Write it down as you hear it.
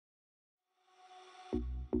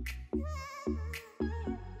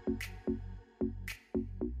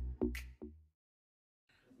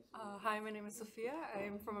my name is Sophia. I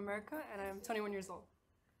am from America and I'm 21 years old.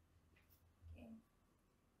 Okay.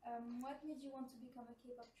 What made you want to become a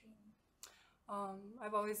K-pop trainee?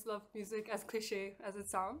 I've always loved music, as cliche as it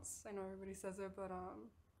sounds. I know everybody says it, but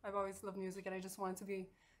I've always loved music and I just wanted to be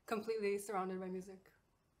completely surrounded by music.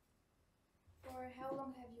 For how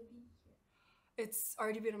long have you been here? It's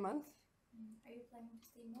already been a month. Are you planning to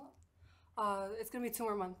stay more? It's gonna be 2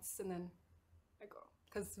 more months and then I go,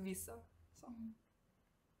 because visa. So.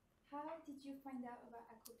 How did you find out about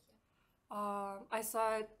ACOPIA? I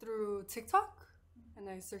saw it through TikTok and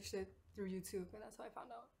I searched it through YouTube and that's how I found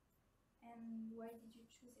out. And why did you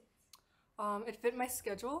choose it? It fit my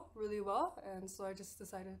schedule really well and so I just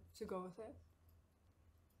decided to go with it.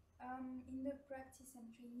 In the practice and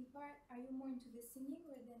trainee part, are you more into the singing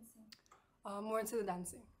or dancing? More into the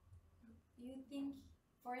dancing. Do you think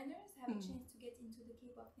foreigners have a chance to get into the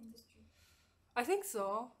K-pop industry? I think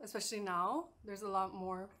so, especially now. There's a lot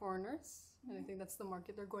more foreigners and I think that's the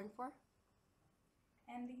market they're going for.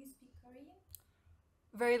 And do you speak Korean?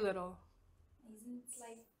 Very little. Isn't it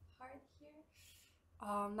like hard here?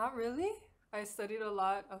 Not really. I studied a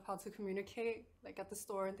lot of how to communicate, like at the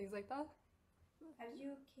store and things like that. Have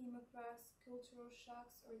you came across cultural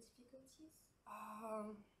shocks or difficulties?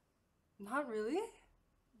 Not really.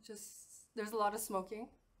 Just there's a lot of smoking,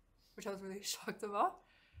 which I was really shocked about,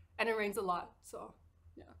 and it rains a lot, so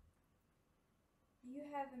yeah. Do you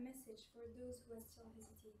have a message for those who are still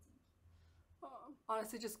hesitating?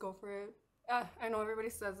 Honestly, just go for it. I know everybody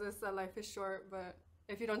says this, that life is short, but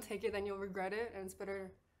if you don't take it, then you'll regret it, and it's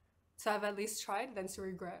better to have at least tried than to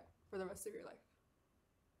regret for the rest of your life.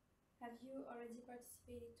 Have you already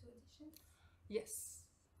participated to auditions? Yes.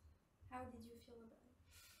 How did you feel about it?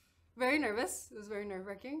 Very nervous. It was very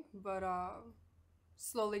nerve-wracking, but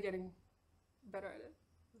slowly getting better at it.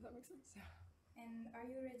 Does that make sense? Yeah. And are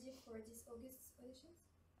you ready for this August's auditions?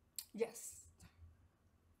 Yes.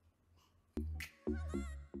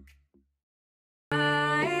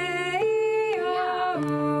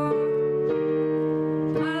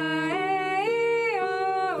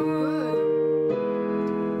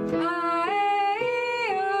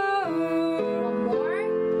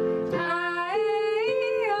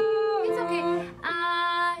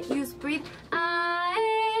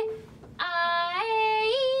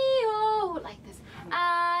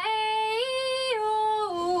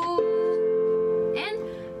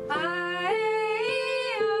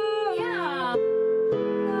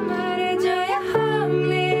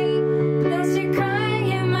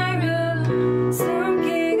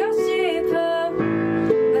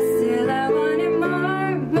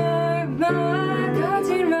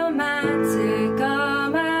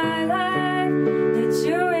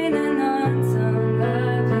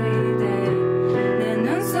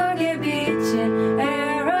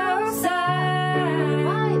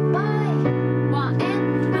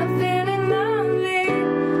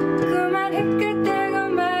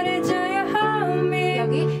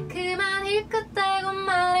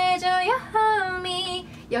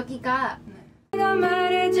 여기가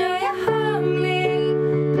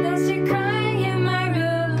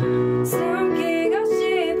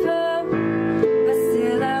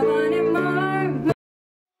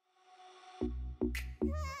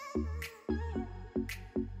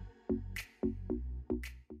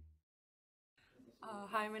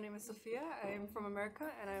Hi, my name is Sophia. I am from America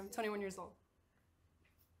and I'm 21 years old.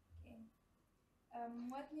 Okay.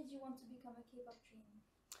 What made you want to become a K-pop trainee?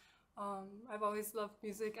 I've always loved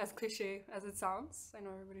music, as cliche as it sounds. I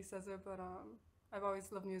know everybody says it, but I've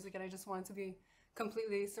always loved music and I just wanted to be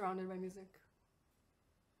completely surrounded by music.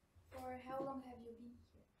 For how long have you been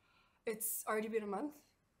here? It's already been a month.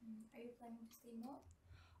 Are you planning to stay more?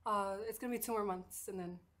 It's gonna be 2 more months and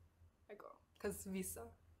then I go, because visa.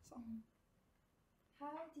 So.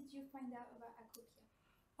 How did you find out about ACOPIA?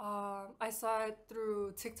 I saw it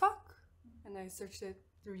through TikTok and I searched it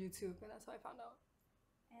through YouTube and that's how I found out.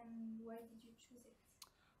 And why did you choose it?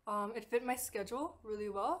 It fit my schedule really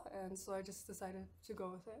well and so I just decided to go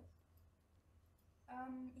with it.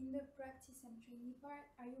 In the practice and trainee part,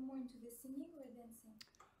 are you more into the singing or dancing?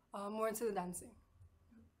 More into the dancing.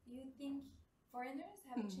 Do you think foreigners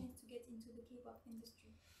have a chance to get into the K-pop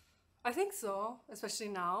industry? I think so, especially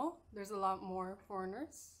now. There's a lot more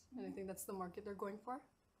foreigners and I think that's the market they're going for.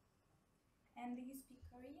 And do you speak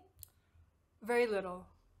Korean? Very little.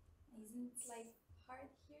 Isn't it like hard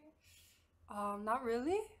here? Not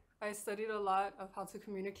really. I studied a lot of how to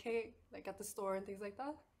communicate, like at the store and things like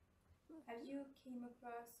that. Have you came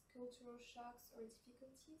across cultural shocks or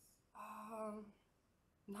difficulties?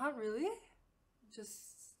 Not really.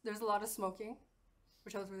 Just there's a lot of smoking,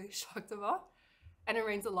 which I was really shocked about, and it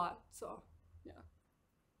rains a lot, so yeah.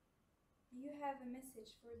 Do you have a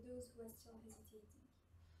message for those who are still hesitating?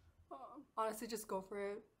 Honestly, just go for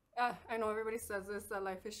it. I know everybody says this, that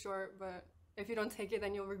life is short, but if you don't take it,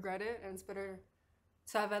 then you'll regret it, and it's better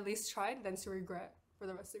to have at least tried than to regret for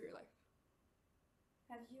the rest of your life.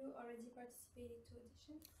 Have you already participated to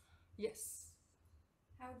auditions? Yes.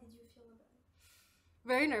 How did you feel about it?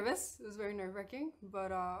 Very nervous. It was very nerve-wracking,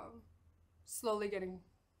 but slowly getting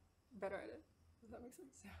better at it. Does that make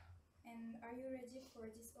sense? Yeah. And are you ready for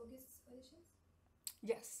this August auditions?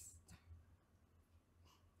 Yes.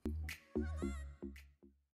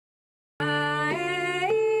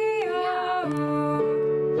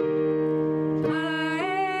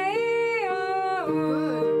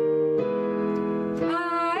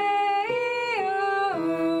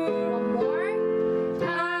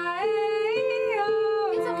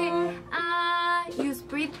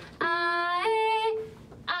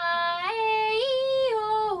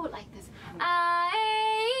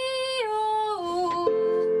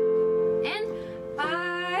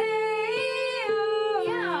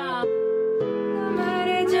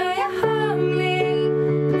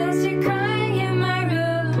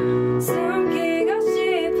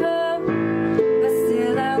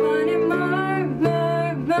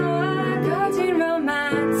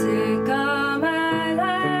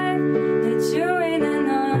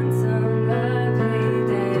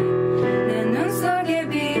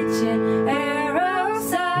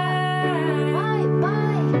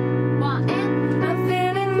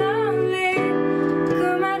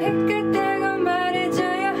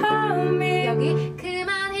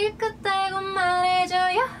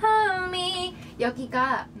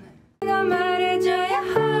 여기가